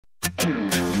Y'all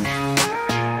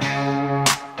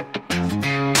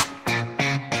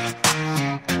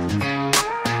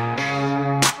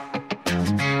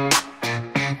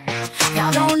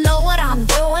don't know what I'm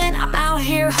doing, I'm out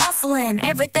here hustling.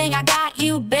 Everything I got,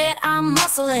 you bet I'm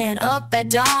muscling. Up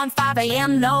at dawn, 5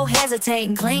 a.m., no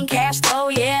hesitating. Clean cash flow,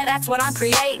 yeah, that's what I'm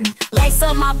creating. Lace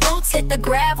up my boots, hit the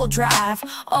gravel drive.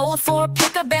 Old Ford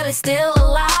pickup, barely still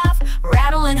alive.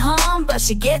 Rattle and hum, but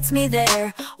she gets me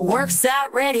there.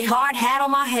 Worksite ready, hard hat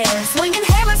on my head. Swinging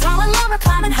hammers, hauling lumber,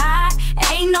 climbing high.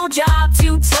 Ain't no job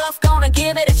too tough, gonna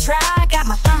give it a try. Got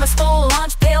my thermos full,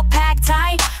 lunch pail packed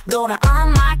tight. Gonna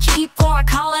earn my keep before I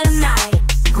call it a night.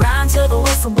 Grind till the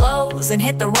whistle blows and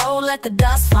hit the road, let the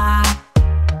dust fly.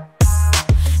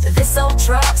 This old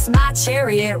truck's my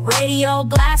chariot, radio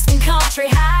blasting country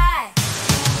high.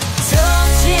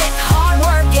 Tough shit, hard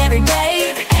work every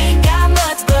day. Ain't got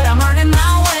much, but I'm earning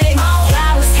my way.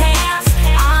 Flawless hands,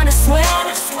 honest sweat.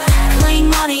 Clean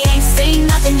money, ain't seen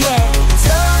nothing yet.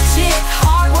 Tough shit,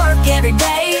 hard work every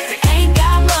day. Ain't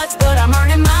got much, but I'm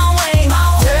earning my way.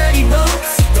 Dirty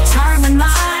boots, determined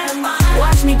mind.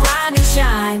 Watch me grind and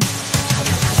shine.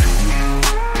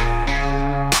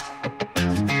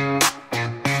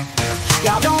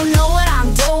 Y'all don't know what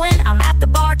I'm doing, I'm at the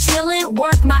bar chillin'.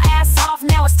 Work my ass off,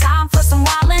 now it's time for some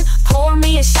wildin'. Pour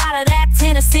me a shot of that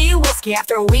Tennessee whiskey.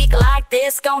 After a week like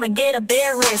this, gonna get a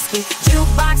bit risky.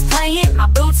 Jukebox playing, my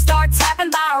boots start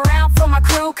tapping. Buy a round for my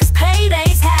crew, cause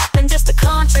paydays happen. Just a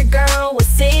country girl with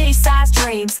city-sized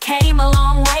dreams. Came a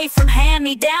long way from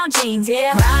hand-me-down jeans,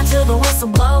 yeah. Ride till the whistle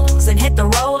blows and hit the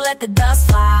road, let the dust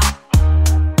fly.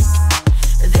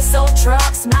 This old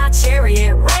truck's my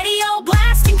chariot, radio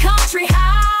blasting country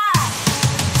high.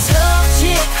 Tough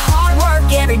shit, hard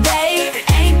work every day.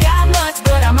 Ain't got much,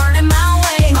 but I'm earning my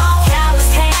way.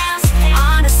 Callous hands,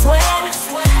 honest sweat.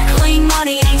 Clean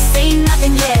money, ain't seen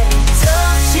nothing yet.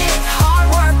 Tough shit, hard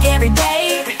work every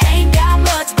day. Ain't got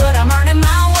much, but I'm earning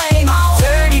my way.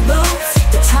 Dirty boots,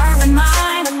 determined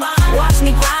mind. Watch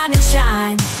me grind and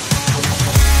shine.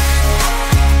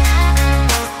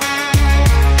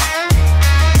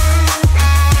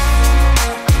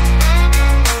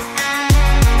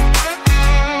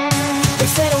 They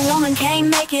said a woman can't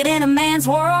make it in a man's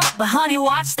world, but honey,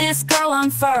 watch this girl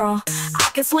unfurl.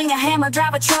 I can swing a hammer,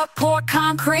 drive a truck, pour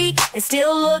concrete, and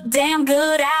still look damn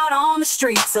good out on the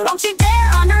street. So don't you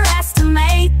dare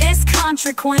underestimate this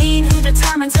country queen who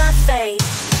determines her fate.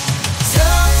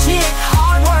 Tough shit,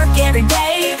 hard work every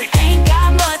day. Ain't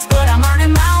got much, but I'm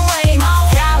earning my way.